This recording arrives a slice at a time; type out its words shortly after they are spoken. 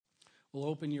We'll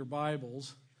open your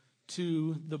Bibles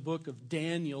to the book of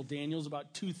Daniel. Daniel's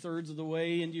about 2/3 of the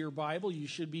way into your Bible. You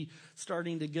should be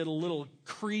starting to get a little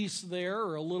crease there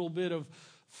or a little bit of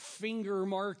finger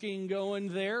marking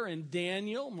going there in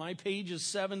Daniel. My page is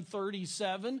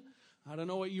 737. I don't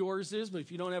know what yours is, but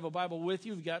if you don't have a Bible with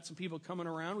you, we've got some people coming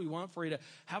around. We want for you to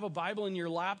have a Bible in your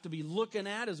lap to be looking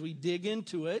at as we dig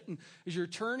into it. And as you're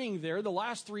turning there, the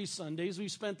last 3 Sundays, we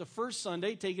spent the first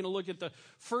Sunday taking a look at the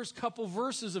first couple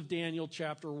verses of Daniel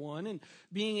chapter 1 and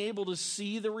being able to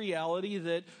see the reality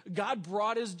that God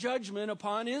brought his judgment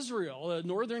upon Israel. The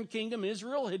northern kingdom,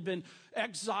 Israel, had been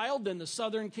exiled, then the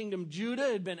southern kingdom,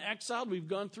 Judah, had been exiled. We've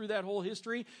gone through that whole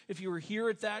history if you were here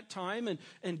at that time.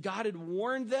 And God had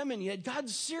warned them, and yet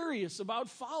God's serious about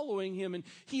following him. And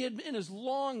he had, in his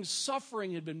long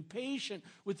suffering, had been patient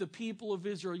with the people of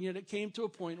Israel. And yet it came to a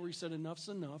point where he said, enough's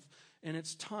enough. And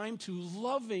it's time to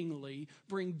lovingly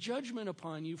bring judgment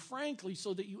upon you, frankly,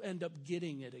 so that you end up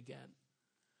getting it again.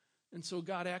 And so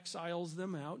God exiles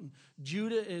them out, and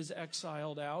Judah is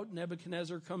exiled out.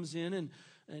 Nebuchadnezzar comes in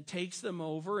and takes them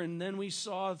over. And then we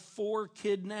saw 4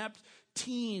 kidnapped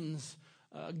teens,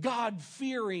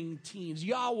 God-fearing teens,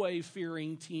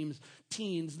 Yahweh-fearing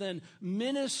teens, then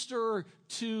minister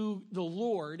to the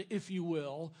Lord, if you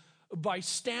will, by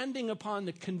standing upon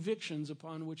the convictions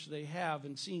upon which they have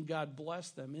and seeing God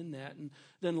bless them in that. And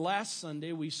then last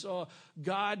Sunday, we saw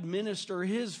God minister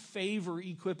his favor,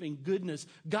 equipping goodness.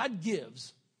 God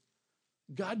gives,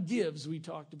 we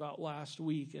talked about last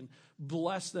week, and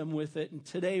bless them with it. And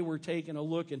today we're taking a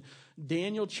look in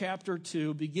Daniel chapter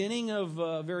 2, beginning of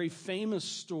a very famous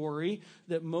story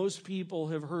that most people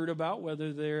have heard about,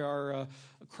 whether they are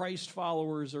Christ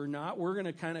followers or not. We're going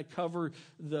to kind of cover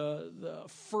the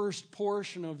first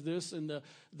portion of this and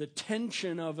the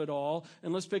tension of it all.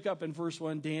 And let's pick up in verse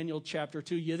 1, Daniel chapter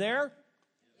 2. You there?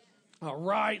 All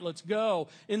right, let's go.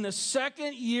 In the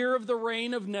second year of the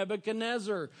reign of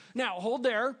Nebuchadnezzar. Now, hold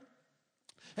there.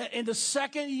 In the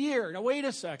second year. Now, wait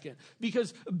a second.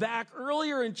 Because back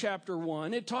earlier in chapter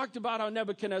 1, it talked about how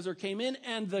Nebuchadnezzar came in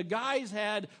and the guys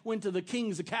went to the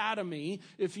king's academy,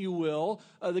 if you will,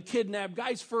 the kidnapped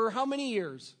guys for how many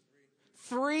years?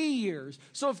 3 years.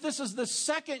 So if this is the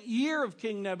second year of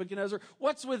King Nebuchadnezzar,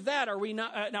 what's with that? Are we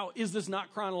not, now, is this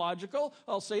not chronological?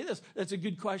 I'll say this. That's a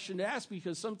good question to ask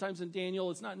because sometimes in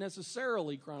Daniel, it's not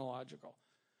necessarily chronological.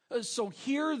 So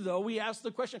here, though, we ask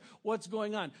the question, what's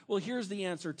going on? Well, here's the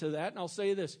answer to that. And I'll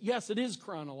say this. Yes, it is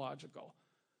chronological.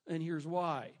 And here's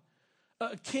why.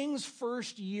 A king's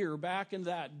first year back in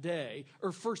that day,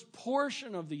 or first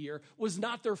portion of the year, was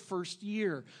not their first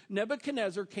year.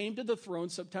 Nebuchadnezzar came to the throne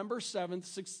September 7th,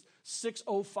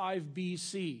 605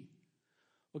 BC.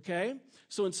 Okay?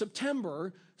 So in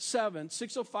September 7th,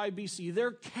 605 BC,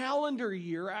 their calendar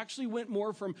year actually went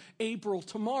more from April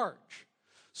to March.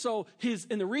 So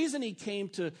and the reason he came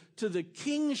to the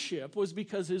kingship was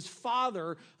because his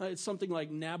father, it's something like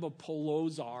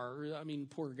Nabopolassar,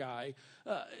 poor guy,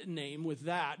 name with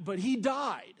that, but he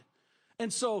died.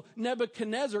 And so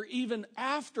Nebuchadnezzar, even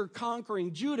after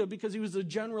conquering Judah, because he was the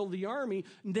general of the army,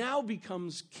 now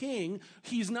becomes king.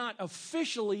 He's not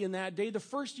officially in that day. The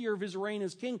first year of his reign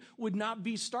as king would not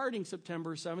be starting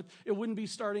September 7th. It wouldn't be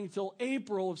starting until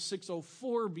April of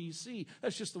 604 BC.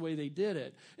 That's just the way they did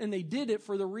it. And they did it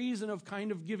for the reason of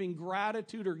kind of giving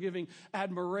gratitude or giving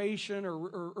admiration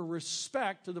or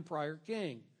respect to the prior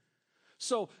king.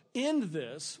 So in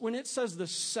this, when it says the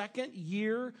second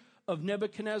year of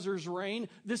Nebuchadnezzar's reign,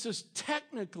 this is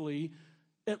technically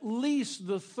at least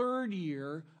the 3rd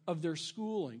year of their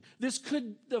schooling. This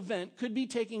event could be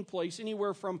taking place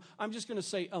anywhere from, I'm just going to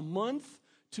say, a month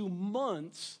to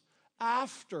months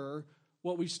after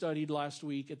what we studied last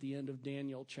week at the end of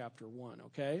Daniel chapter 1,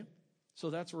 okay? So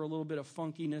that's where a little bit of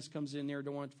funkiness comes in there.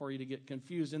 Don't want for you to get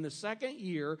confused. In the second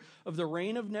year of the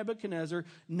reign of Nebuchadnezzar,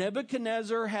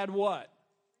 Nebuchadnezzar had what?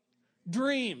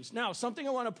 Dreams. Now, something I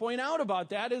want to point out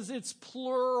about that is it's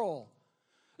plural.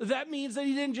 That means that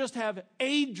he didn't just have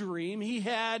a dream, he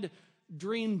had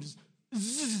dreams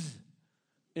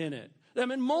in it. That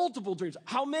meant multiple dreams.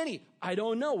 How many? I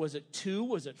don't know. Was it 2?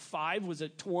 Was it 5? Was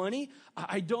it 20?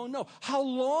 I don't know. How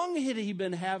long had he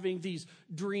been having these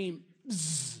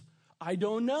dreams? I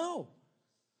don't know.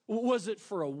 Was it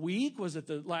for a week? Was it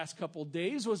the last couple of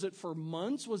days? Was it for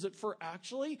months? Was it for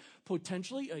actually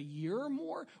potentially a year or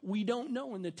more? We don't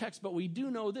know in the text, but we do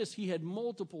know this. He had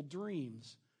multiple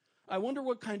dreams. I wonder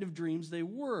what kind of dreams they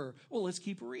were. Well, let's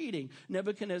keep reading.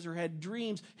 Nebuchadnezzar had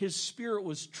dreams. His spirit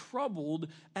was troubled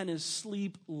and his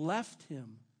sleep left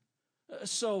him.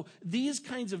 So these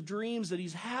kinds of dreams that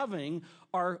he's having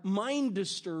are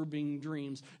mind-disturbing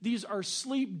dreams. These are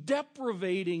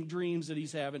sleep-deprivating dreams that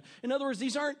he's having. In other words,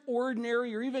 these aren't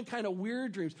ordinary or even kind of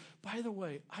weird dreams. By the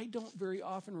way, I don't very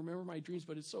often remember my dreams,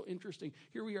 but it's so interesting.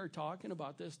 Here we are talking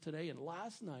about this today, and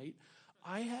last night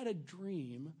I had a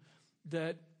dream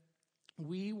that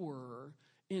we were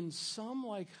in some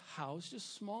house,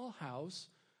 just small house,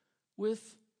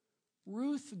 with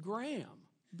Ruth Graham,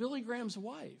 Billy Graham's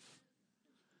wife.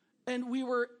 And we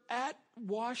were at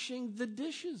washing the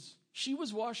dishes. She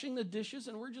was washing the dishes,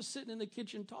 and we're just sitting in the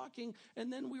kitchen talking.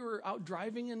 And then we were out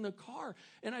driving in the car,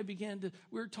 and we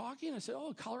were talking. I said,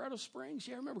 oh, Colorado Springs.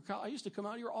 Yeah, I remember. I used to come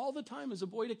out here all the time as a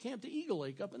boy to camp to Eagle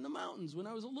Lake up in the mountains when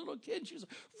I was a little kid. She was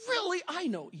like, really? I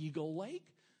know Eagle Lake.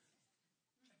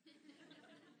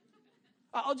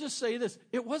 I'll just say this.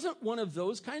 It wasn't one of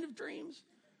those kind of dreams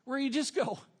where you just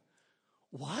go,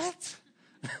 what?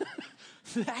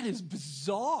 That is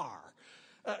bizarre.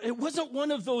 It wasn't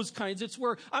one of those kinds. It's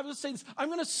where I was saying, I'm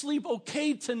going to sleep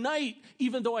okay tonight,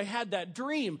 even though I had that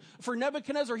dream. For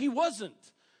Nebuchadnezzar, he wasn't.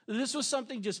 This was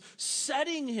something just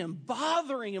setting him,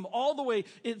 bothering him all the way.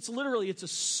 It's a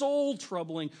soul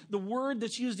troubling. The word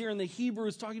that's used here in the Hebrew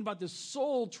is talking about this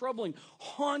soul troubling,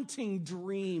 haunting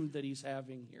dream that he's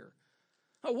having here.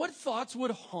 What thoughts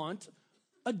would haunt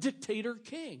a dictator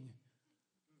king?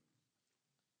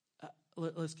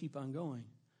 Let's keep on going.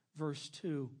 Verse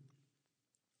 2.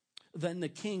 Then the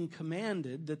king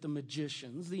commanded that the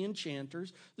magicians, the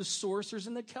enchanters, the sorcerers,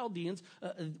 and the Chaldeans,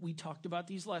 we talked about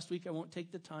these last week, I won't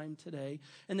take the time today,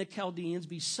 and the Chaldeans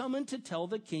be summoned to tell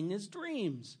the king his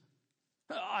dreams.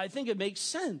 I think it makes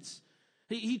sense.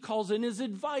 He calls in his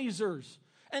advisors.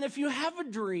 And if you have a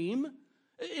dream,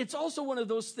 it's also one of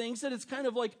those things that it's kind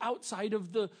of like outside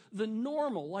of the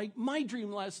normal. Like my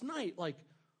dream last night,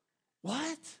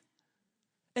 what?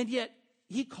 And yet,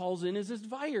 he calls in his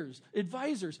advisors.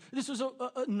 This was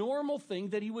a normal thing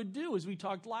that he would do, as we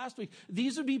talked last week.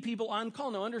 These would be people on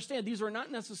call. Now, understand, these are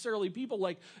not necessarily people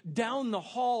down the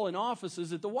hall in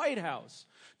offices at the White House.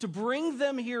 To bring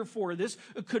them here for this,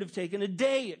 it could have taken a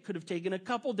day. It could have taken a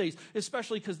couple days,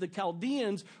 especially because the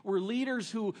Chaldeans were leaders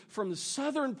who, from the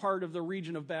southern part of the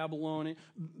region of Babylon,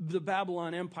 the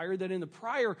Babylon Empire, that in the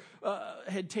prior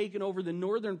had taken over the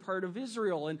northern part of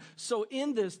Israel. And so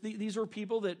in this, these were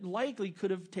people that likely could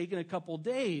have taken a couple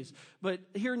days. But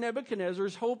here Nebuchadnezzar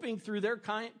is hoping through their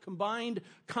combined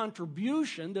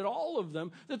contribution that all of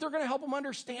them, that they're going to help him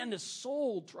understand this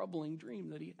soul-troubling dream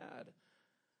that he had.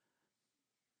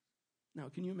 Now,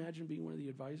 can you imagine being one of the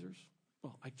advisors?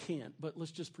 Well, I can't, but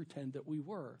let's just pretend that we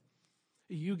were.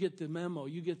 You get the memo,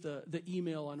 you get the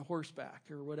email on horseback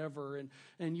or whatever,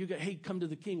 and you get, hey, come to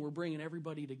the king, we're bringing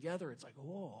everybody together. It's like,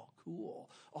 oh,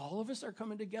 cool. All of us are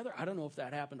coming together. I don't know if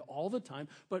that happened all the time,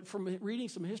 but from reading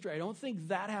some history, I don't think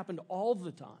that happened all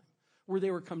the time where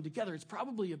they were come together. It's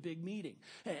probably a big meeting.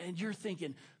 And you're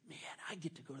thinking, man, I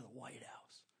get to go to the White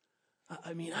House.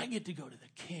 I get to go to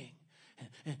the king.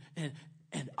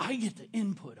 And I get the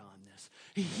input on this.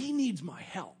 He needs my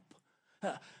help.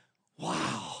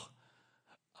 Wow.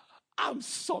 I'm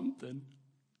something.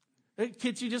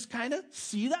 Kids, you just kind of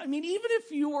see that? Even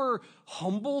if you were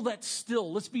humble, that's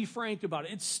still, let's be frank about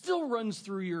it, it still runs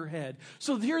through your head.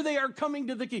 So here they are coming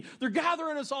to the king. They're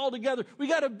gathering us all together. We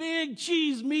got a big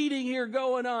cheese meeting here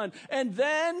going on. And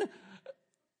then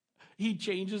he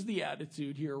changes the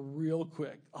attitude here real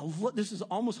quick. This is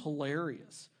almost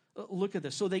hilarious. Look at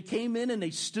this. So they came in and they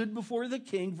stood before the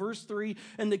king. Verse 3,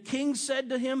 and the king said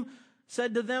to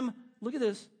them, look at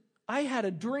this, I had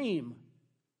a dream.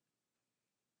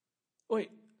 Wait,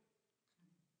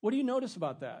 what do you notice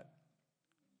about that?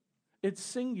 It's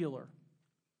singular.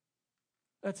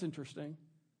 That's interesting.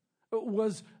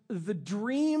 Was the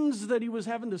dreams that he was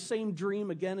having the same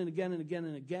dream again and again and again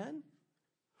and again?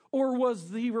 Or was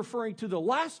he referring to the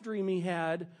last dream he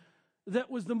had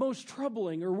that was the most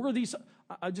troubling? Or were these...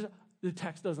 the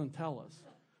text doesn't tell us.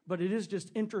 But it is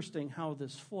just interesting how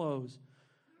this flows.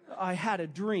 I had a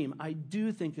dream. I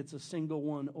do think it's a single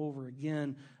one over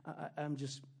again.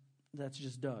 That's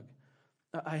just Doug.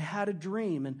 I had a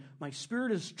dream, and my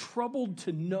spirit is troubled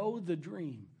to know the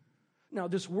dream. Now,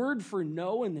 this word for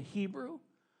know in the Hebrew,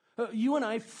 you and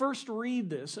I first read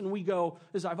this, and we go,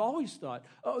 as I've always thought,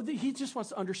 he just wants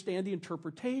to understand the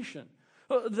interpretation.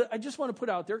 I just want to put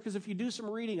out there, because if you do some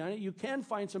reading on it, you can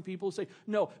find some people who say,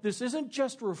 no, this isn't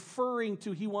just referring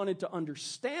to he wanted to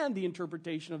understand the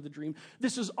interpretation of the dream.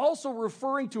 This is also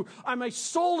referring to, my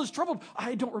soul is troubled.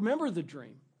 I don't remember the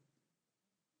dream.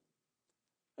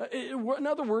 In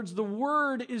other words, the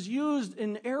word is used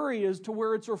in areas to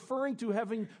where it's referring to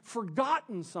having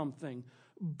forgotten something.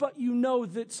 but you know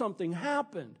that something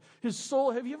happened. His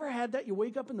soul, have you ever had that? You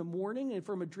wake up in the morning and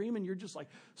from a dream and you're just like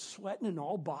sweating and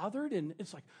all bothered, and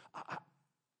it's like,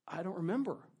 I don't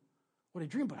remember what I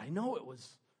dreamed, but I know it was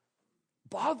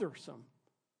bothersome.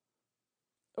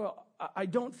 Well, I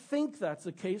don't think that's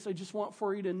the case. I just want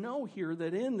for you to know here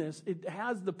that in this, it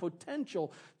has the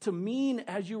potential to mean,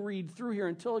 as you read through here,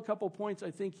 until a couple points,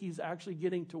 I think he's actually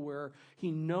getting to where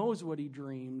he knows what he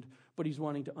dreamed, but he's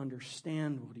wanting to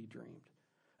understand what he dreamed.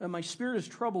 And my spirit is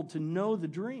troubled to know the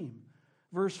dream.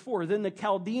 Verse 4, then the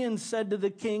Chaldeans said to the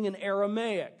king in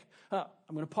Aramaic. I'm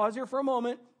going to pause here for a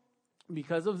moment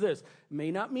because of this. It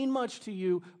may not mean much to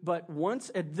you, but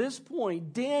once at this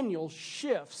point, Daniel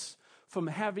shifts from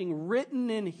having written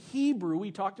in Hebrew.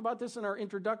 We talked about this in our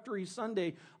introductory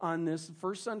Sunday on this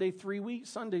first Sunday 3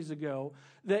 Sundays ago,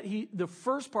 that the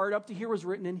first part up to here was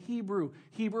written in Hebrew.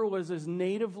 Hebrew was his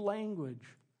native language.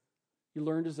 He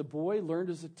learned as a boy, learned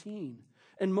as a teen.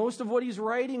 And most of what he's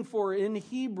writing for in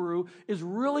Hebrew is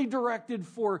really directed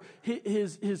for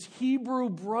his Hebrew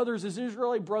brothers, his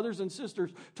Israelite brothers and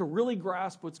sisters, to really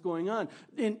grasp what's going on.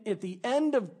 And at the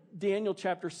end of Daniel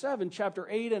chapter 7, chapter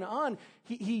 8 and on,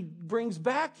 he brings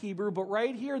back Hebrew, but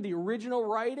right here, the original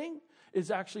writing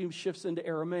is actually shifts into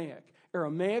Aramaic.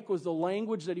 Aramaic was the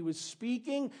language that he was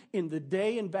speaking in the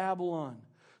day in Babylon.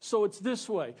 So it's this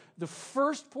way. The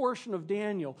first portion of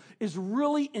Daniel is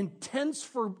really intense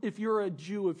for if you're a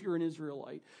Jew, if you're an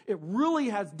Israelite. It really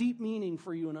has deep meaning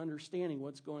for you in understanding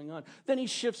what's going on. Then he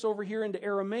shifts over here into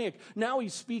Aramaic. Now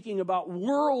he's speaking about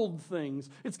world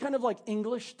things. It's kind of like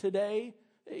English today.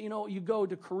 You know, you go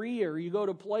to Korea or you go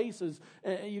to places,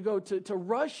 you go to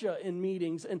Russia in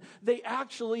meetings, and they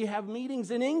actually have meetings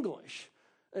in English.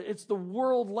 It's the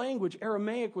world language.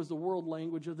 Aramaic was the world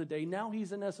language of the day. Now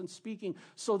he's in essence speaking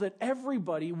so that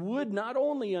everybody would not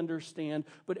only understand,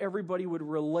 but everybody would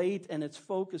relate, and it's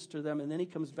focused to them. And then he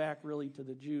comes back really to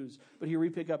the Jews. But here we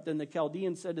pick up, then the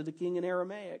Chaldeans said to the king in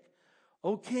Aramaic,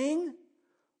 "O king,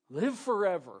 live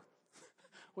forever."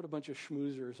 What a bunch of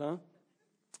schmoozers, huh?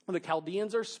 The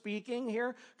Chaldeans are speaking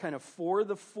here, kind of for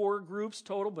the four groups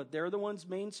total, but they're the ones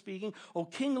main speaking. "O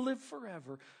king, live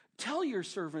forever. Tell your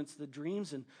servants the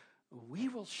dreams, and we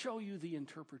will show you the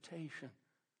interpretation."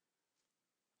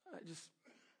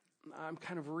 I'm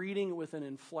kind of reading it with an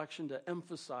inflection to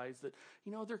emphasize that,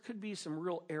 there could be some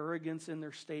real arrogance in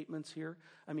their statements here.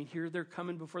 I mean, here they're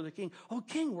coming before the king. "Oh,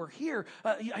 king, we're here.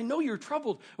 I know you're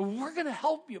troubled. We're going to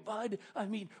help you, bud. I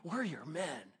mean, we're your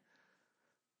men."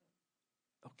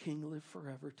 "Oh, king, live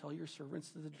forever. Tell your servants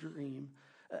the dream."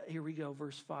 Here we go,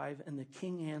 verse 5. And the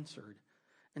king answered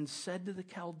and said to the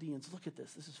Chaldeans, look at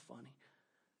this, this is funny.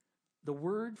 "The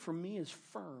word from me is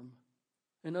firm."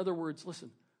 In other words,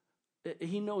 listen,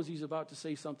 he knows he's about to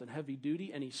say something heavy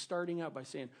duty, and he's starting out by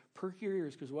saying, perk your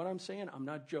ears, because what I'm saying, I'm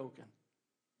not joking.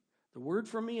 "The word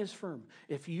from me is firm.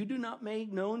 If you do not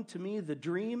make known to me the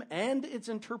dream and its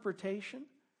interpretation,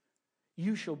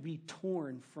 you shall be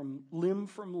torn from limb,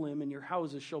 and your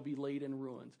houses shall be laid in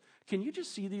ruins." Can you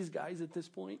just see these guys at this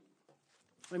point?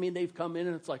 I mean, they've come in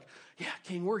and it's like, "Yeah,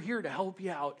 king, we're here to help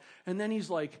you out." And then he's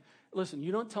like, "Listen,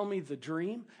 you don't tell me the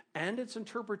dream and its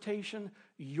interpretation,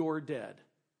 you're dead."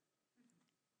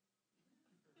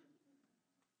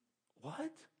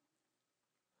 What?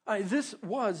 This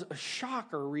was a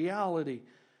shocker reality.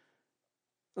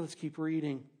 Let's keep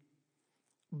reading.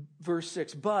 Verse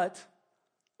 6, but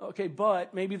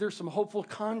maybe there's some hopeful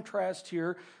contrast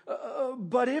here.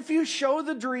 "But if you show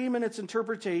the dream and its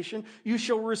interpretation, you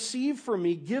shall receive from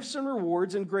me gifts and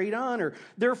rewards and great honor.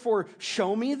 Therefore,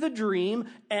 show me the dream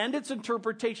and its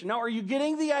interpretation." Now, are you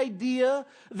getting the idea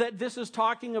that this is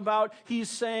talking about,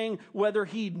 he's saying whether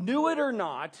he knew it or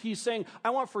not, he's saying, I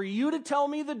want for you to tell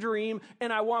me the dream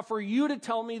and I want for you to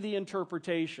tell me the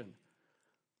interpretation.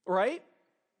 Right?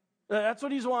 That's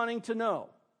what he's wanting to know.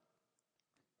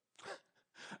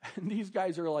 And these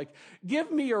guys are like, "Give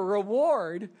me a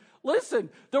reward." Listen,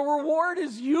 the reward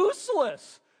is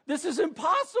useless. This is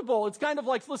impossible. It's kind of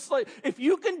like, if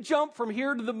you can jump from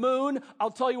here to the moon,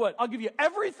 I'll tell you what, I'll give you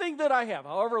everything that I have,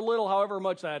 however little, however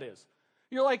much that is.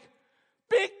 You're like,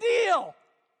 big deal.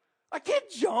 I can't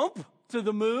jump to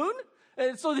the moon.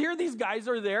 And so here these guys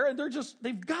are there, and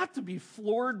they've got to be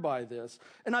floored by this.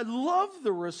 And I love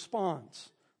the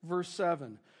response. Verse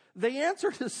 7. They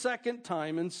answered a second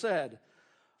time and said,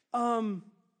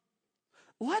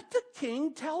 "Let the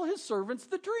king tell his servants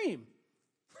the dream."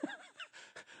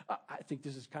 I think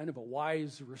this is kind of a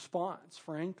wise response,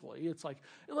 frankly. It's like,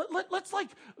 let's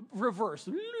reverse.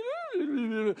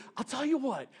 "I'll tell you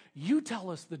what, you tell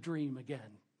us the dream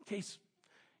again, in case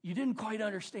you didn't quite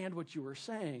understand what you were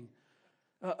saying."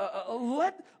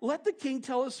 Let the king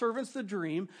tell his servants the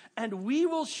dream, and we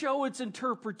will show its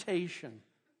interpretation.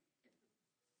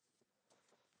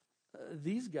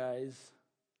 These guys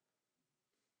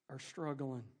are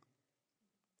struggling.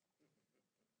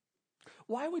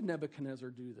 Why would Nebuchadnezzar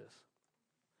do this?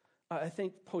 I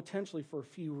think potentially for a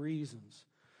few reasons.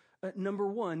 Number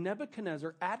one,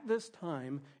 Nebuchadnezzar at this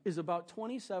time is about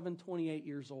 27, 28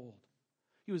 years old.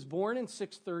 He was born in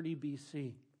 630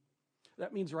 BC.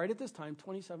 That means right at this time,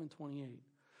 27, 28.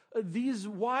 These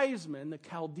wise men, the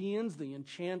Chaldeans, the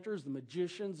enchanters, the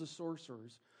magicians, the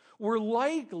sorcerers, were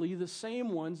likely the same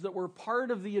ones that were part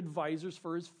of the advisors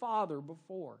for his father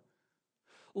before.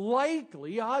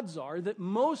 Likely, odds are that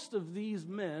most of these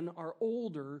men are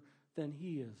older than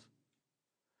he is.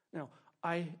 Now,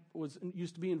 I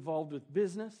used to be involved with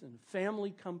business and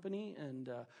family company, and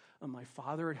my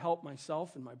father had helped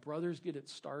myself and my brothers get it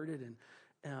started,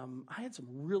 and I had some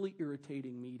really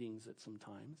irritating meetings at some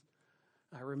times.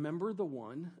 I remember the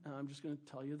one, I'm just going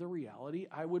to tell you the reality,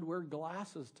 I would wear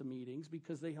glasses to meetings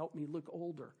because they helped me look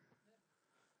older.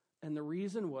 And the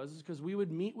reason was because we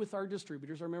would meet with our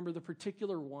distributors. I remember the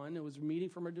particular one, it was a meeting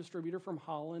from a distributor from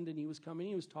Holland, and he was coming,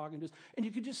 he was talking to us, and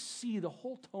you could just see the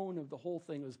whole tone of the whole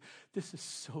thing was, this is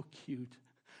so cute.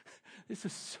 This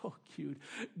is so cute.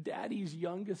 Daddy's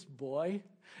youngest boy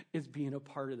is being a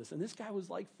part of this. And this guy was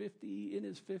like in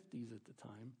his 50s at the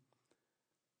time.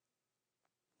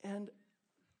 And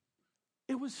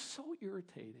it was so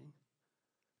irritating,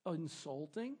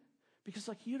 insulting, because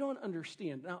you don't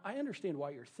understand. Now, I understand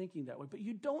why you're thinking that way, but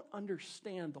you don't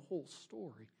understand the whole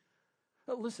story.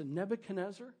 Listen,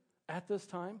 Nebuchadnezzar, at this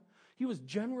time, he was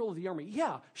general of the army.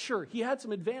 Yeah, sure, he had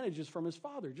some advantages from his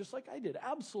father, just like I did.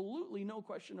 Absolutely no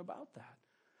question about that.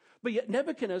 But yet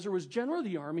Nebuchadnezzar was general of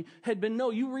the army,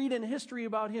 you read in history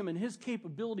about him, and his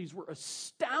capabilities were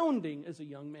astounding as a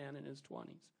young man in his 20s.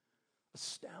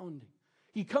 Astounding.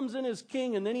 He comes in as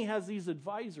king, and then he has these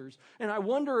advisors. And I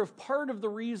wonder if part of the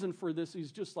reason for this is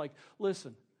just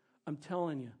listen, I'm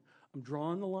telling you, I'm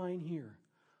drawing the line here.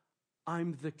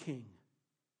 I'm the king.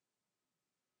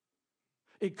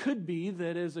 It could be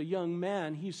that as a young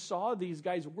man, he saw these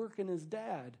guys working his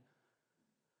dad.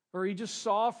 Or he just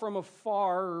saw from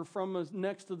afar, or from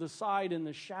next to the side in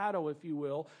the shadow, if you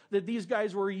will, that these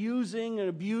guys were using and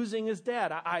abusing his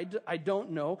dad. I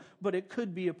don't know, but it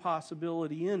could be a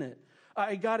possibility in it.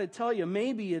 I got to tell you,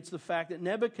 maybe it's the fact that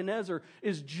Nebuchadnezzar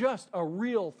is just a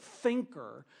real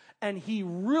thinker, and he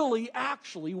really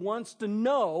actually wants to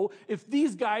know if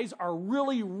these guys are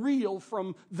really real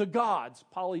from the gods,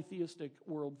 polytheistic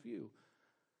worldview.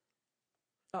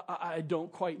 I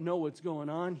don't quite know what's going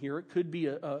on here. It could be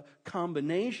a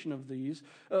combination of these,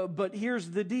 but here's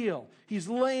the deal. He's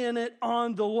laying it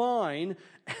on the line,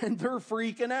 and they're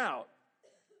freaking out.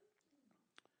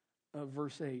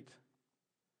 Verse 8.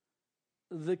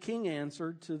 The king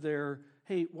answered to their,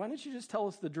 hey, why don't you just tell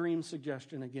us the dream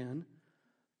suggestion again?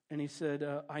 And he said,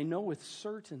 I know with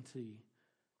certainty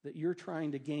that you're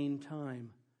trying to gain time,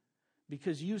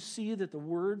 because you see that the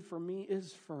word for me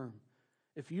is firm.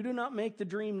 If you do not make the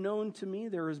dream known to me,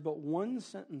 there is but one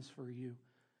sentence for you.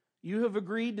 You have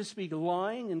agreed to speak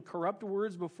lying and corrupt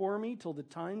words before me till the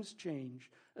times change.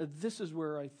 This is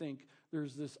where I think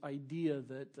there's this idea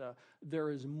that there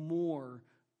is more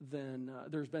than,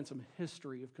 there's been some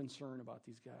history of concern about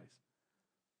these guys.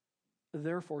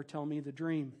 Therefore, tell me the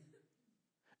dream,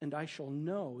 and I shall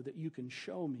know that you can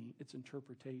show me its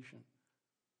interpretation.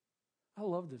 I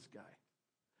love this guy.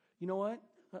 You know what?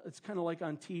 It's kind of like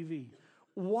on TV.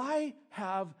 Why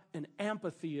have an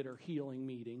amphitheater healing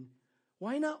meeting?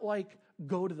 Why not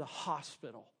go to the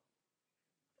hospital?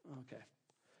 Okay,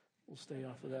 we'll stay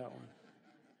off of that one.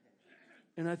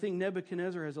 And I think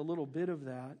Nebuchadnezzar has a little bit of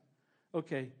that.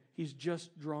 Okay, he's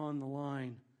just drawn the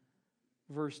line.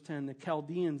 Verse 10, the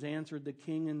Chaldeans answered the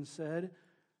king and said,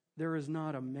 there is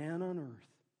not a man on earth,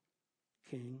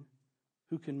 king,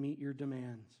 who can meet your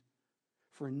demands.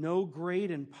 For no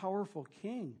great and powerful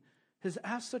king has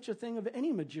asked such a thing of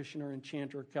any magician or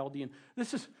enchanter or Chaldean.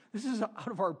 This is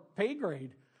out of our pay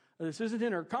grade. This isn't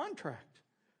in our contract.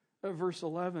 Verse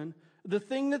 11, the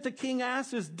thing that the king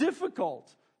asks is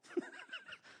difficult.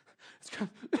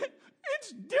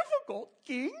 It's difficult,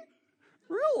 king.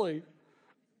 Really?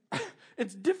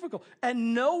 It's difficult.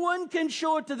 And no one can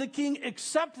show it to the king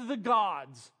except the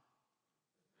gods.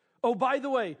 Oh, by the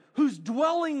way, whose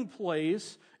dwelling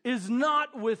place is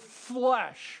not with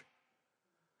flesh.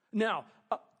 Now,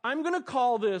 I'm going to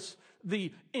call this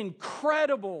the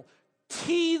incredible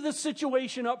tee the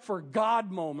situation up for God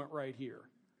moment right here.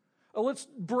 Let's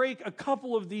break a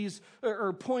couple of these,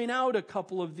 or point out a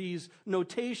couple of these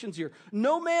notations here.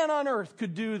 No man on earth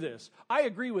could do this. I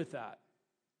agree with that.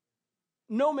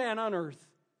 No man on earth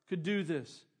could do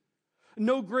this.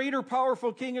 No greater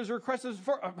powerful king is requested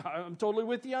for. I'm totally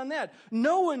with you on that.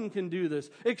 No one can do this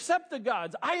except the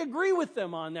gods. I agree with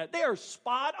them on that. They are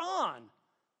spot on.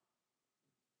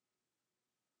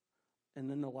 And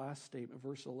then the last statement,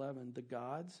 verse 11, the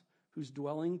gods whose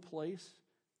dwelling place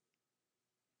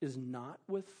is not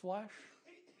with flesh,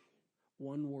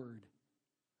 one word,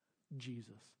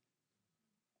 Jesus.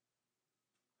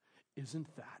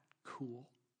 Isn't that cool?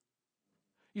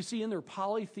 You see, in their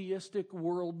polytheistic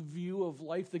worldview of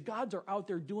life, the gods are out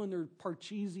there doing their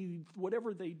parcheesi,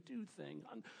 whatever they do thing,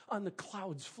 on the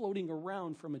clouds floating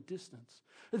around from a distance.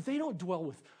 They don't dwell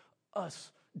with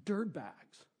us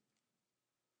dirtbags.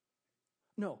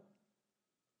 No.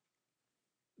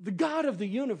 The God of the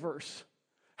universe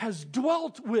has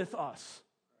dwelt with us.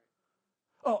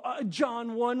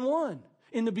 John 1:1.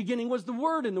 In the beginning was the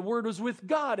Word, and the Word was with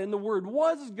God, and the Word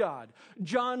was God.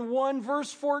 John 1,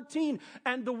 verse 14.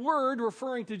 And the Word,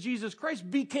 referring to Jesus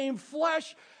Christ, became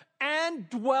flesh and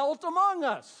dwelt among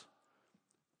us.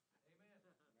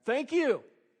 Thank you.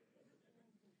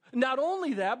 Not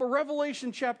only that, but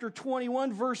Revelation chapter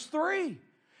 21, verse 3.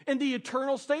 In the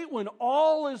eternal state, when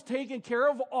all is taken care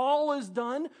of, all is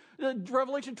done,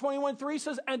 Revelation 21:3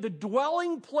 says, and the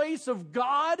dwelling place of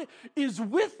God is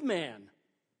with man.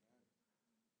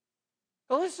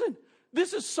 Now listen,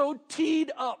 this is so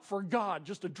teed up for God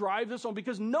just to drive this home,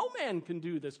 because no man can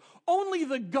do this. Only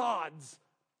the gods,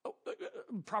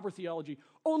 proper theology,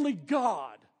 only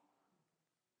God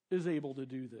is able to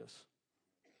do this.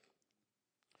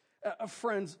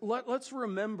 Friends, let's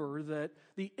remember that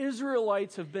the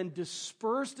Israelites have been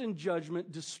dispersed in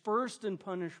judgment, dispersed in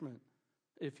punishment,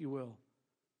 if you will.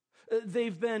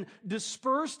 They've been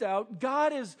dispersed out.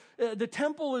 The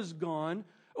temple is gone.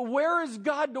 Where is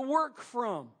God to work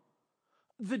from?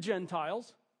 The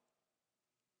Gentiles.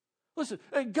 Listen,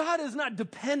 God is not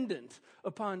dependent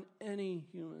upon any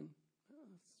human.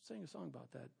 Sang a song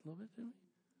about that a little bit, didn't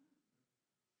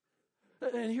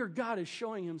we? And here God is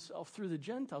showing himself through the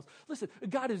Gentiles. Listen,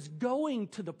 God is going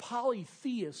to the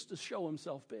polytheists to show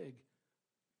himself big.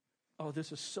 Oh,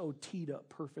 this is so teed up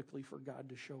perfectly for God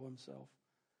to show himself.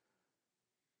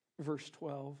 Verse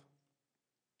 12.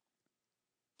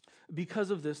 Because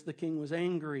of this, the king was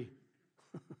angry,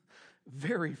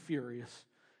 very furious,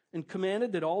 and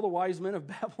commanded that all the wise men of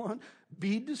Babylon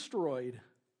be destroyed.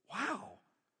 Wow.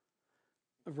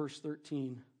 Verse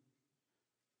 13.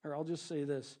 Or I'll just say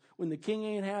this. When the king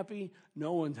ain't happy,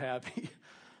 no one's happy.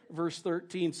 Verse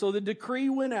 13. So the decree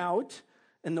went out,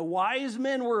 and the wise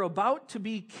men were about to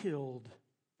be killed.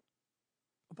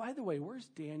 By the way, where's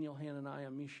Daniel,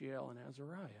 Hananiah, Mishael, and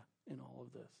Azariah in all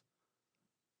of this?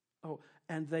 Oh,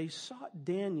 and they sought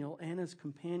Daniel and his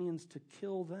companions to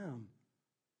kill them.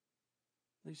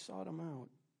 They sought him out.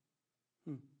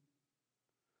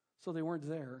 So they weren't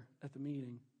there at the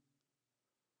meeting.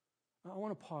 I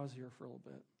want to pause here for a little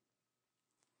bit.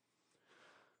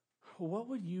 What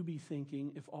would you be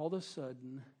thinking if all of a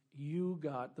sudden you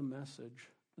got the message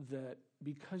that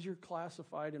because you're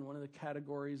classified in one of the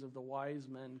categories of the wise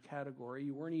men category,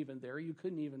 you weren't even there, you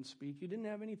couldn't even speak, you didn't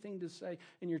have anything to say,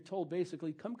 and you're told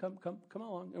basically, come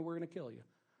along, and we're going to kill you?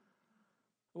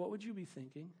 What would you be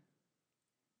thinking?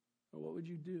 Or what would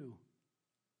you do?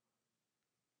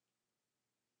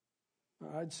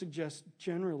 I'd suggest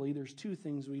generally there's two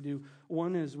things we do.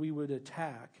 One is we would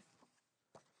attack.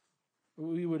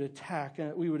 We would attack,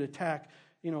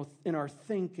 in our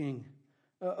thinking.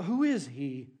 Who is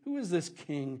he? Who is this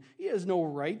king? He has no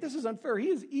right. This is unfair. He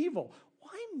is evil.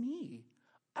 Why me?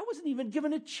 I wasn't even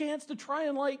given a chance to try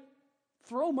and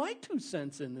throw my 2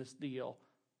 cents in this deal.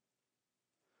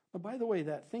 But by the way,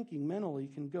 that thinking mentally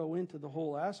can go into the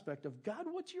whole aspect of, God,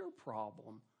 what's your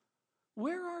problem?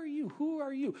 Where are you? Who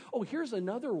are you? Oh, here's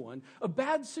another one. A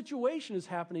bad situation is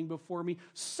happening before me.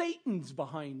 Satan's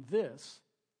behind this.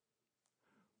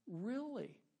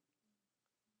 Really?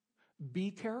 Be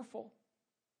careful.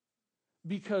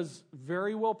 Because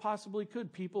very well possibly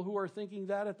could people who are thinking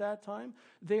that at that time,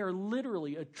 they are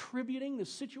literally attributing the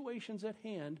situations at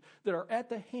hand that are at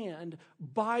the hand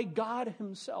by God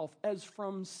himself as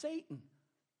from Satan.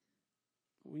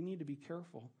 We need to be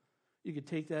careful. You could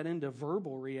take that into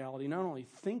verbal reality, not only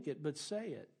think it, but say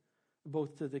it,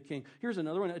 both to the king. Here's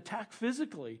another one, attack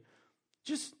physically.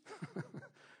 Just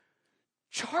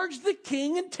charge the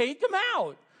king and take him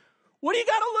out. What do you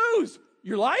got to lose?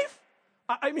 Your life?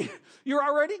 I mean, you're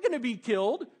already going to be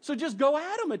killed, so just go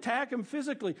at him, attack him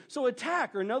physically. So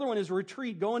attack, or another one is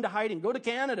retreat, go into hiding, go to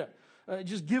Canada,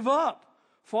 just give up,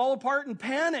 fall apart in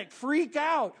panic, freak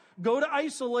out, go to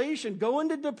isolation, go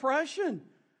into depression.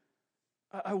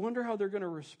 I wonder how they're going to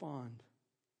respond.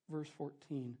 Verse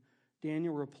 14,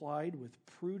 Daniel replied with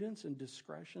prudence and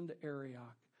discretion to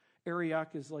Arioch.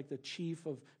 Arioch is like the chief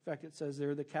of, in fact, it says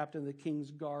there, the captain of the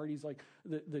king's guard. He's like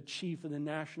the chief of the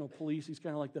national police. He's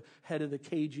kind of like the head of the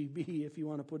KGB, if you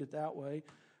want to put it that way.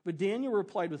 But Daniel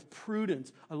replied with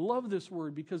prudence. I love this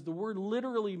word because the word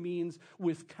literally means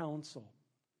with counsel.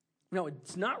 Now,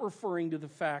 it's not referring to the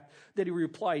fact that he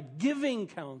replied giving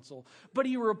counsel, but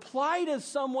he replied as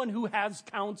someone who has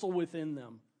counsel within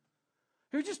them.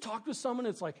 You just talk to someone,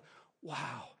 it's like,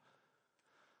 wow.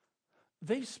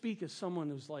 They speak as someone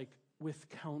who's like with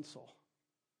counsel.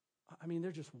 I mean,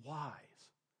 they're just wise.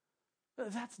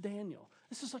 That's Daniel.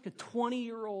 This is like a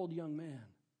 20-year-old young man.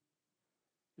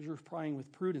 He's replying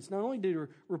with prudence. Not only did he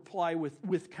reply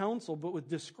with counsel, but with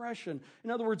discretion.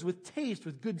 In other words, with taste,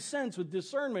 with good sense, with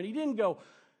discernment. He didn't go,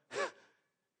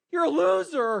 you're a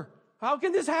loser. How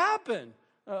can this happen?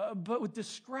 But with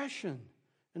discretion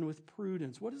and with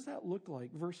prudence. What does that look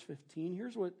like? Verse 15.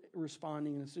 Here's what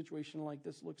responding in a situation like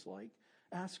this looks like.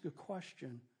 Ask a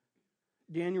question.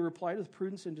 Daniel replied with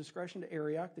prudence and discretion to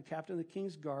Arioch, the captain of the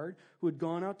king's guard, who had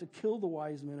gone out to kill the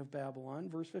wise men of Babylon.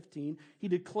 Verse 15, he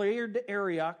declared to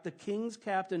Arioch, the king's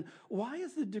captain, why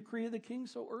is the decree of the king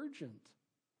so urgent?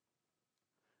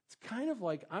 It's kind of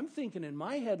like, I'm thinking in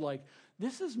my head, like,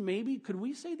 this is maybe, could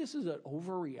we say this is an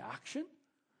overreaction?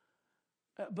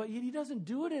 But yet he doesn't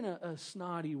do it in a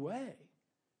snotty way.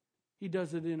 He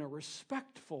does it in a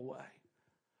respectful way.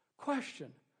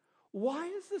 Question. Why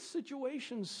is this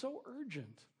situation so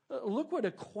urgent? Look what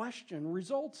a question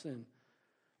results in.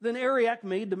 Then Arioch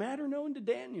made the matter known to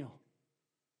Daniel.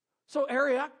 So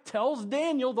Arioch tells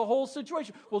Daniel the whole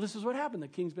situation. Well, this is what happened. The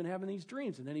king's been having these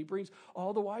dreams. And then he brings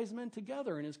all the wise men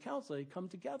together in his council. They come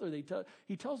together.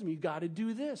 He tells them, you've got to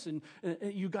do this. And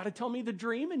you've got to tell me the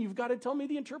dream. And you've got to tell me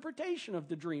the interpretation of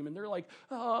the dream. And they're like,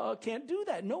 can't do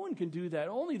that. No one can do that.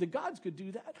 Only the gods could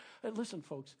do that. Listen,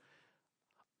 folks.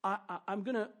 I'm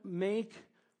going to make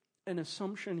an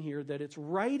assumption here that it's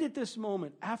right at this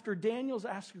moment, after Daniel's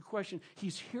asked a question,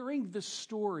 he's hearing this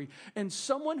story, and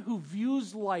someone who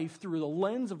views life through the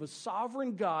lens of a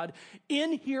sovereign God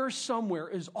in here somewhere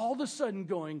is all of a sudden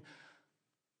going,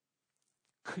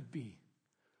 could be,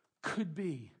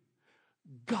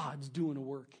 God's doing a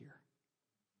work here.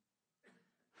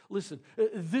 Listen,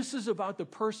 this is about the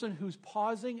person who's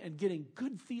pausing and getting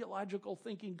good theological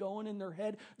thinking going in their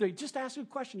head. They just ask a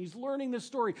question. He's learning this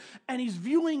story, and he's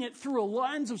viewing it through a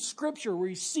lens of Scripture where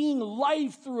he's seeing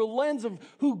life through a lens of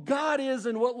who God is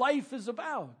and what life is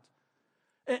about.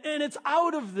 And it's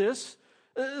out of this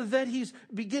that he's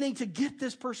beginning to get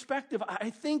this perspective,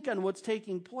 I think, on what's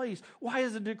taking place. Why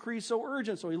is the decree so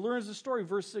urgent? So he learns the story,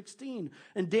 verse 16.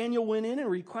 And Daniel went in and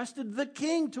requested the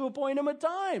king to appoint him a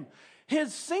time.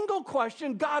 His single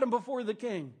question got him before the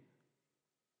king.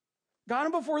 Got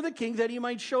him before the king that he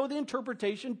might show the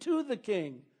interpretation to the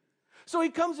king. So he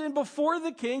comes in before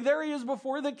the king. There he is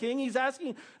before the king. He's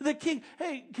asking the king,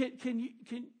 hey, can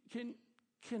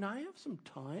I have some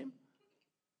time?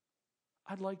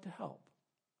 I'd like to help.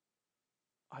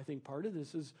 I think part of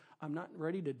this is I'm not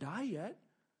ready to die yet.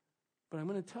 But I'm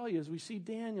going to tell you, as we see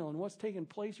Daniel and what's taking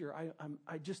place here,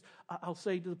 I'll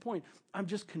say to the point, I'm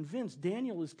just convinced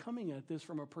Daniel is coming at this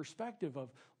from a perspective of,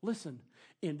 listen,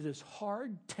 in this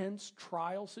hard, tense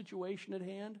trial situation at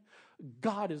hand,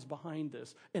 God is behind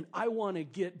this, and I want to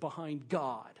get behind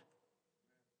God.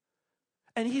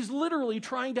 And he's literally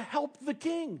trying to help the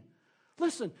king.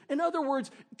 Listen, in other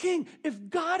words, king, if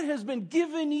God has been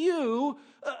giving you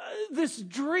this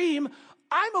dream,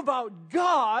 I'm about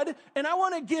God, and I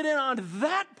want to get in on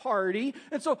that party,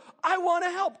 and so I want to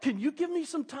help. Can you give me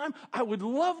some time? I would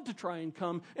love to try and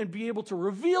come and be able to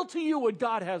reveal to you what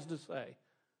God has to say.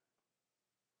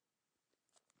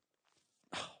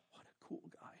 Oh, what a cool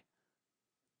guy.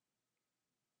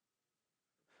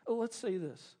 Let's say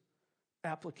this,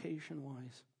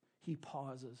 application-wise. He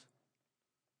pauses.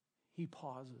 He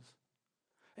pauses.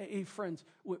 Hey, friends,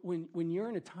 when you're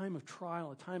in a time of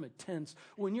trial, a time of tense,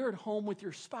 when you're at home with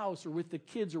your spouse or with the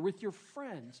kids or with your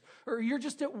friends, or you're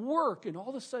just at work and all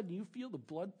of a sudden you feel the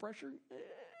blood pressure,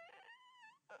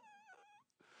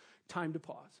 time to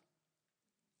pause.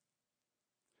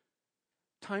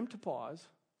 Time to pause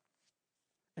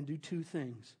and do two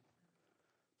things.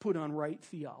 Put on right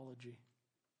theology.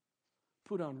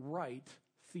 Put on right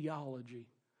theology.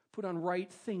 Put on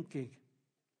right thinking.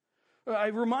 I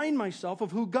remind myself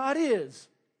of who God is.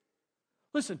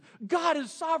 Listen, God is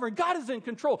sovereign. God is in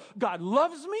control. God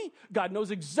loves me. God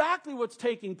knows exactly what's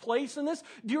taking place in this.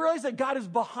 Do you realize that God is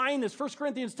behind this? 1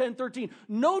 Corinthians 10:13.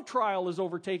 No trial is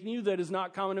overtaking you that is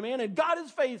not common to man, and God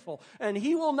is faithful, and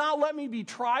he will not let me be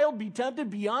trialed, be tempted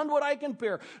beyond what I can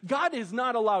bear. God has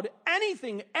not allowed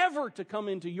anything ever to come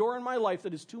into your and my life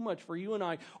that is too much for you and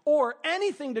I, or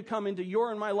anything to come into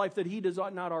your and my life that he does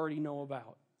not already know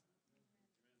about.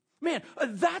 Man,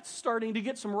 that's starting to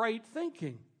get some right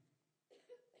thinking.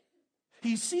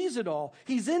 He sees it all.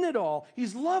 He's in it all.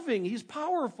 He's loving. He's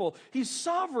powerful. He's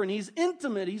sovereign. He's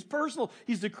intimate. He's personal.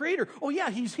 He's the creator. Oh,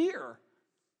 yeah, he's here.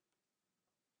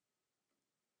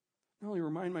 Not only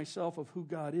remind myself of who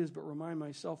God is, but remind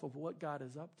myself of what God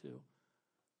is up to.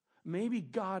 Maybe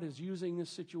God is using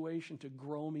this situation to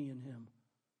grow me in him.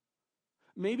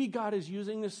 Maybe God is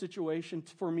using this situation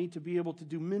for me to be able to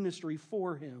do ministry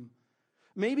for him.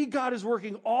 Maybe God is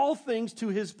working all things to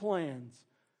his plans.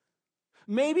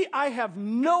 Maybe I have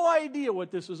no idea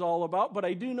what this is all about, but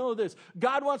I do know this.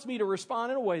 God wants me to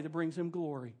respond in a way that brings him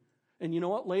glory. And you know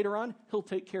what? Later on, he'll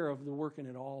take care of the working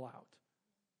it all out.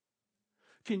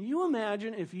 Can you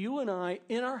imagine if you and I,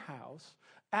 in our house,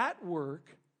 at work,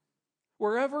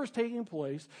 wherever is taking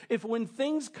place, if when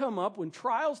things come up, when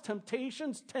trials,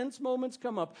 temptations, tense moments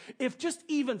come up, if just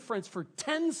even, friends, for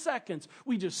 10 seconds,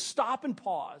 we just stop and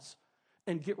pause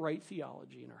and get right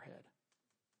theology in our head.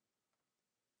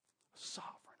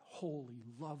 Sovereign, holy,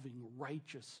 loving,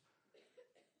 righteous,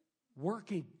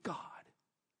 working God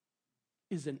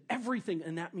is in everything,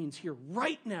 and that means here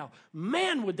right now.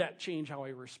 Man, would that change how I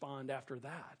respond after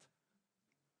that?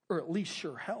 Or at least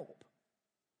sure help.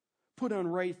 Put on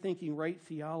right thinking, right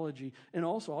theology, and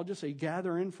also, I'll just say,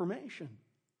 gather information.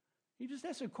 You just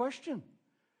ask a question.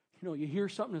 You know, you hear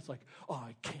something that's like, oh,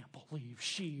 I can't believe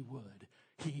she would,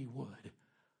 he would.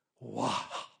 Wow.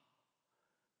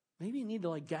 Maybe you need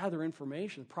to gather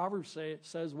information. Proverbs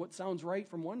says what sounds right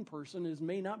from one person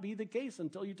may not be the case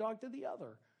until you talk to the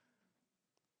other.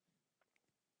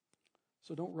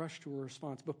 So don't rush to a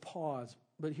response, but pause.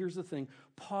 But here's the thing.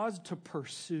 Pause to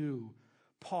pursue.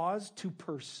 Pause to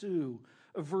pursue.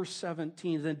 Verse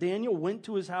 17. Then Daniel went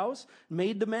to his house,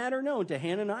 made the matter known to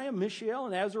Hananiah, Mishael,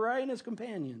 and Azariah and his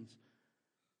companions,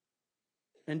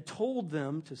 and told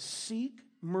them to seek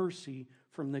mercy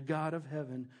from the God of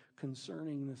heaven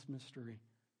concerning this mystery,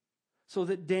 so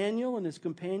that Daniel and his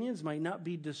companions might not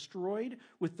be destroyed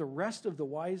with the rest of the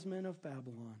wise men of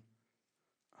Babylon.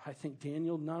 I think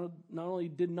Daniel not only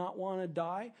did not want to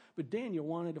die, but Daniel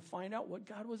wanted to find out what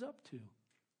God was up to.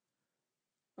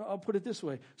 I'll put it this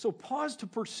way. So pause to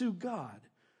pursue God.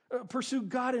 Pursue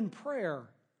God in prayer.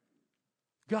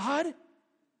 God,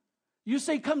 you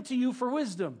say come to you for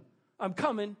wisdom. I'm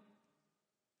coming.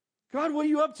 God, what are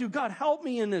you up to? God, help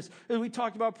me in this. And we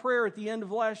talked about prayer at the end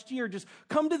of last year. Just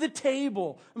come to the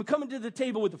table. I'm coming to the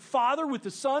table with the Father, with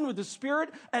the Son, with the Spirit,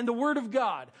 and the Word of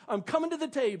God. I'm coming to the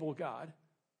table, God.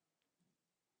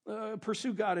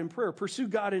 Pursue God in prayer. Pursue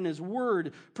God in His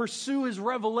Word. Pursue His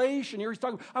revelation. Here he's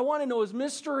talking, I want to know His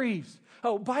mysteries.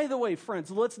 Oh, by the way,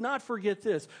 friends, let's not forget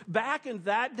this. Back in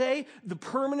that day, the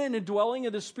permanent indwelling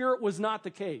of the Spirit was not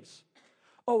the case.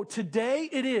 Oh, today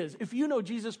it is. If you know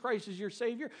Jesus Christ as your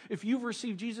Savior, if you've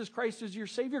received Jesus Christ as your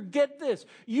Savior, get this.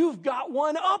 You've got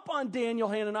one up on Daniel,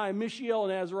 Hananiah, Mishael,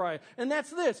 and Azariah. And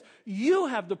that's this. You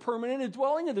have the permanent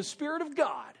indwelling of the Spirit of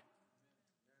God.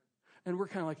 And we're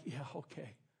kind of like, yeah,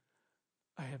 okay.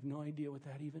 I have no idea what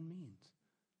that even means.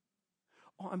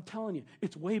 Oh, I'm telling you,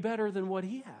 it's way better than what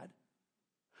he had.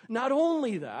 Not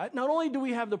only that, not only do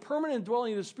we have the permanent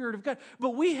indwelling of the Spirit of God,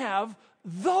 but we have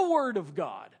the Word of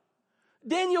God.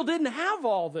 Daniel didn't have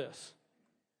all this.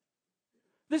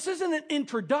 This isn't an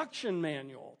introduction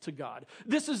manual to God.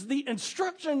 This is the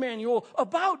instruction manual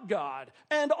about God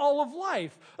and all of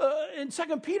life. In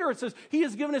 2 Peter it says, He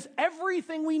has given us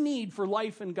everything we need for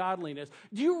life and godliness.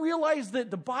 Do you realize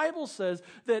that the Bible says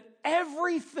that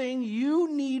everything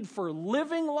you need for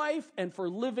living life and for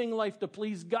living life to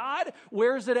please God,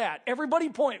 where is it at? Everybody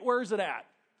point, where is it at?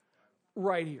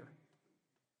 Right here.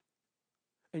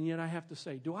 And yet I have to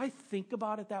say, do I think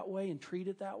about it that way and treat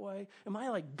it that way? Am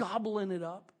I gobbling it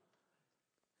up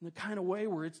in the kind of way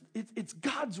where it's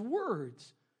God's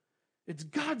words? It's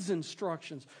God's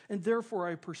instructions, and therefore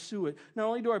I pursue it. Not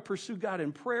only do I pursue God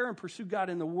in prayer and pursue God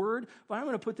in the Word, but I'm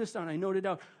going to put this down. I noted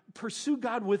out. Pursue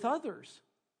God with others. ...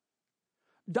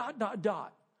 The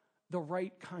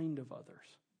right kind of others.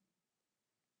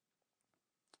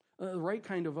 The right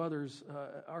kind of others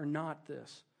are not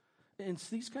this. In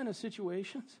these kind of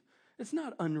situations, it's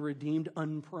not unredeemed,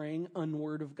 unpraying,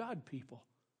 unword of God people.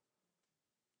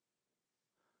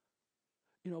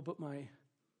 But my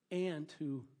aunt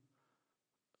who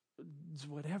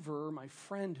whatever, my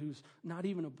friend who's not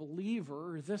even a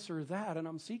believer, or this or that, and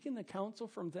I'm seeking the counsel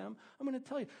from them, I'm going to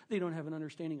tell you, they don't have an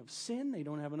understanding of sin, they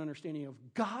don't have an understanding of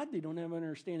God, they don't have an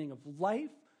understanding of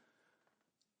life.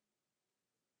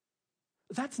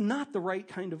 That's not the right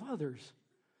kind of others.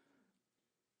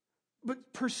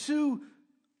 But pursue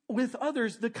with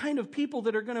others the kind of people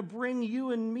that are going to bring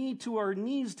you and me to our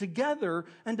knees together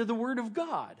and to the Word of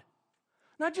God.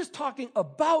 Not just talking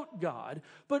about God,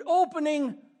 but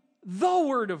opening the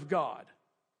Word of God.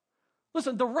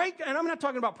 Listen, and I'm not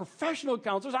talking about professional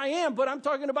counselors, I am, but I'm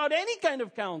talking about any kind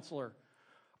of counselor.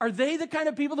 Are they the kind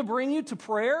of people to bring you to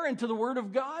prayer and to the Word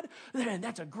of God? Then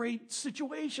that's a great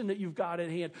situation that you've got at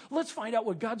hand. Let's find out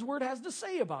what God's Word has to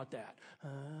say about that.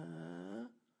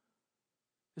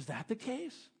 Is that the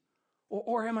case?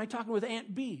 Or am I talking with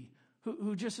Aunt B,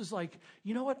 who just is like,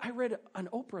 you know what? I read on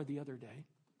Oprah the other day.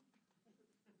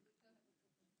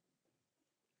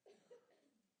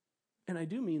 And I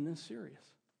do mean this serious.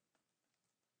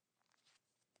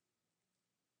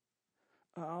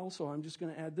 Also, I'm just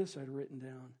going to add this I'd written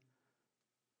down.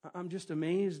 I'm just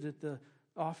amazed at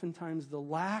oftentimes the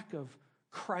lack of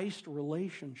Christ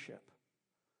relationship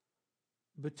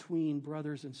between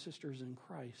brothers and sisters in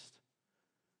Christ.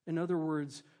 In other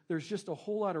words, there's just a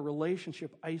whole lot of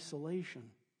relationship isolation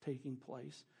taking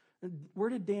place. And where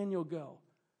did Daniel go?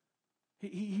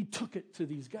 He took it to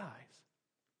these guys.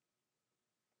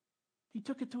 He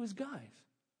took it to his guys.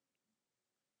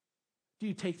 Do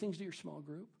you take things to your small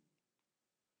group?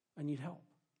 I need help.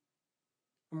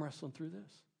 I'm wrestling through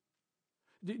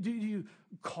this. Do you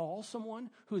call someone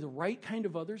who the right kind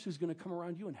of others who's going to come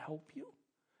around you and help you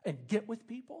and get with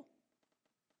people?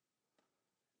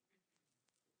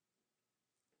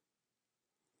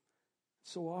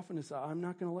 So often it's, I'm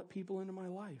not going to let people into my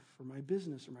life or my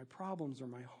business or my problems or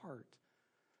my heart.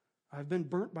 I've been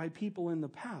burnt by people in the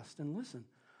past. And listen,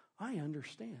 I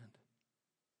understand.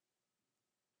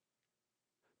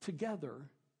 Together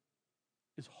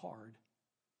is hard.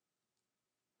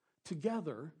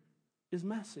 Together is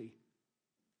messy.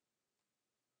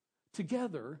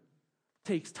 Together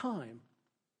takes time.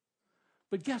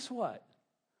 But guess what?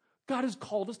 God has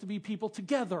called us to be people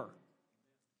together.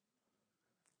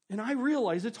 And I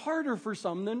realize it's harder for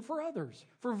some than for others,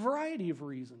 for a variety of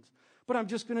reasons. But I'm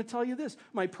just going to tell you this.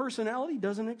 My personality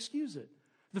doesn't excuse it.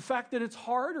 The fact that it's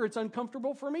hard or it's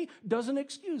uncomfortable for me doesn't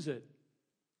excuse it.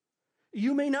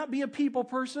 You may not be a people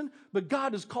person, but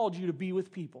God has called you to be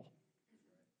with people.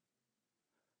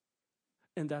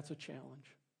 And that's a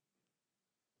challenge.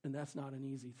 And that's not an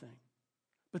easy thing.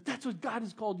 But that's what God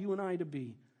has called you and I to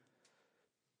be.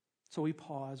 So we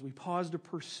pause. We pause to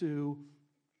pursue.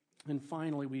 And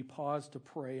finally, we pause to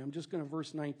pray. I'm just going to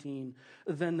verse 19.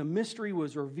 Then the mystery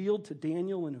was revealed to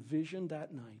Daniel in a vision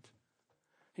that night.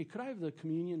 Hey, could I have the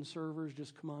communion servers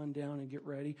just come on down and get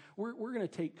ready? We're going to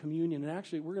take communion. And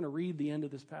actually, we're going to read the end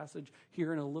of this passage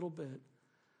here in a little bit.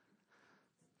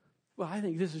 Well, I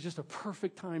think this is just a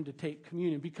perfect time to take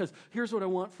communion, because here's what I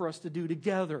want for us to do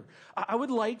together. I would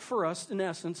like for us, in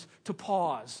essence, to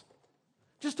pause.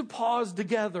 Just to pause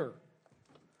together.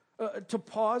 To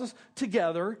pause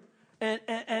together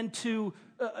and to,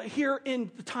 here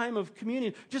in the time of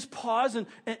communion, just pause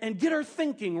and get our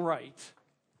thinking right.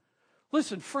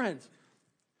 Listen, friends,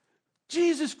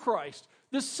 Jesus Christ,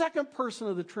 the second person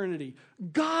of the Trinity,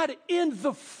 God in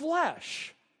the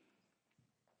flesh,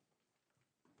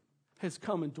 has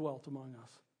come and dwelt among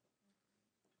us.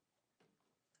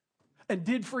 And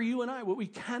did for you and I what we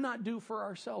cannot do for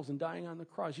ourselves in dying on the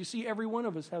cross. You see, every one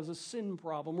of us has a sin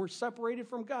problem. We're separated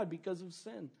from God because of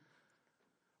sin.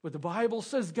 But the Bible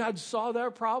says God saw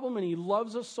that problem and He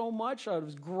loves us so much out of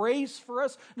His grace for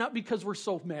us, not because we're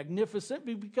so magnificent,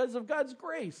 but because of God's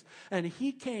grace. And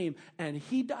He came and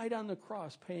He died on the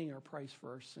cross, paying our price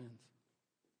for our sins.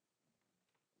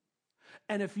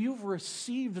 And if you've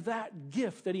received that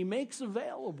gift that He makes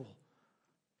available,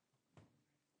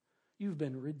 you've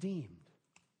been redeemed.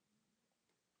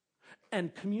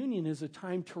 And communion is a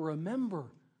time to remember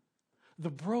the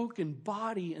broken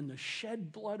body and the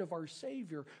shed blood of our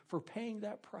Savior for paying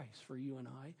that price for you and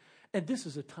I. And this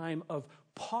is a time of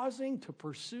pausing to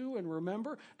pursue and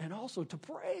remember, and also to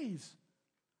praise.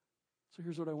 So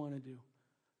here's what I want to do.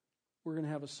 We're going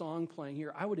to have a song playing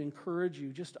here. I would encourage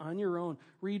you, just on your own,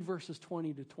 read verses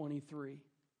 20 to 23.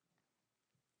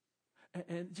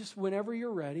 And just whenever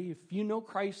you're ready, if you know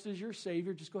Christ is your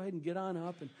Savior, just go ahead and get on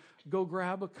up and go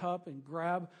grab a cup and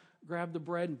grab the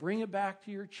bread and bring it back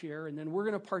to your chair, and then we're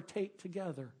going to partake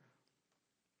together.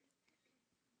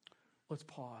 Let's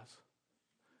pause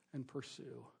and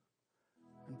pursue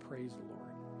and praise the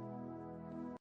Lord.